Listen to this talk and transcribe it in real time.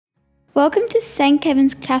Welcome to St.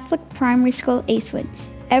 Kevin's Catholic Primary School, Eastwood.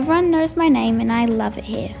 Everyone knows my name and I love it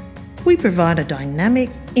here. We provide a dynamic,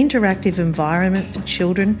 interactive environment for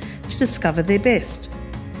children to discover their best,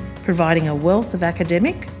 providing a wealth of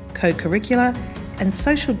academic, co-curricular and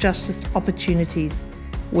social justice opportunities.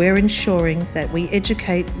 We're ensuring that we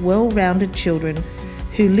educate well-rounded children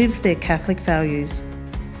who live their Catholic values.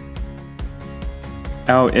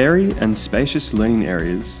 Our airy and spacious learning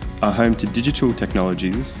areas are home to digital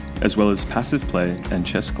technologies as well as passive play and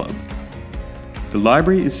chess club. The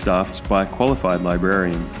library is staffed by a qualified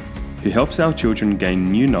librarian who helps our children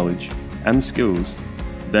gain new knowledge and skills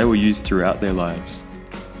they will use throughout their lives.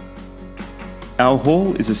 Our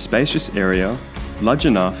hall is a spacious area large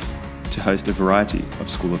enough to host a variety of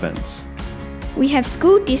school events. We have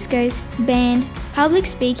school discos, band, public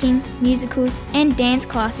speaking, musicals and dance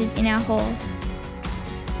classes in our hall.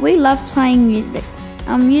 We love playing music.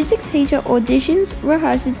 Our music teacher auditions,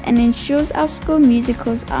 rehearses and ensures our school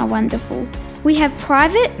musicals are wonderful. We have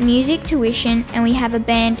private music tuition and we have a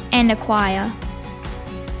band and a choir.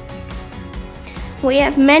 We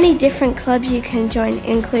have many different clubs you can join,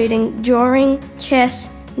 including drawing, chess,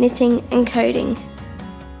 knitting and coding.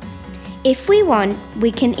 If we want, we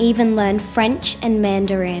can even learn French and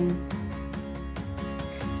Mandarin.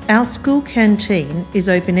 Our school canteen is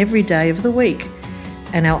open every day of the week,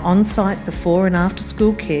 and our on-site before and after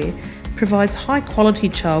school care provides high-quality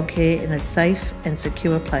childcare in a safe and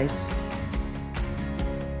secure place.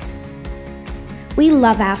 We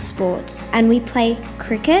love our sports and we play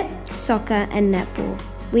cricket, soccer and netball.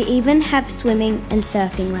 We even have swimming and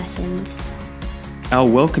surfing lessons. Our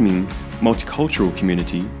welcoming, multicultural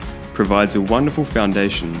community provides a wonderful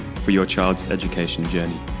foundation for your child's education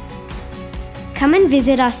journey. Come and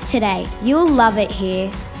visit us today. You'll love it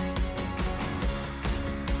here.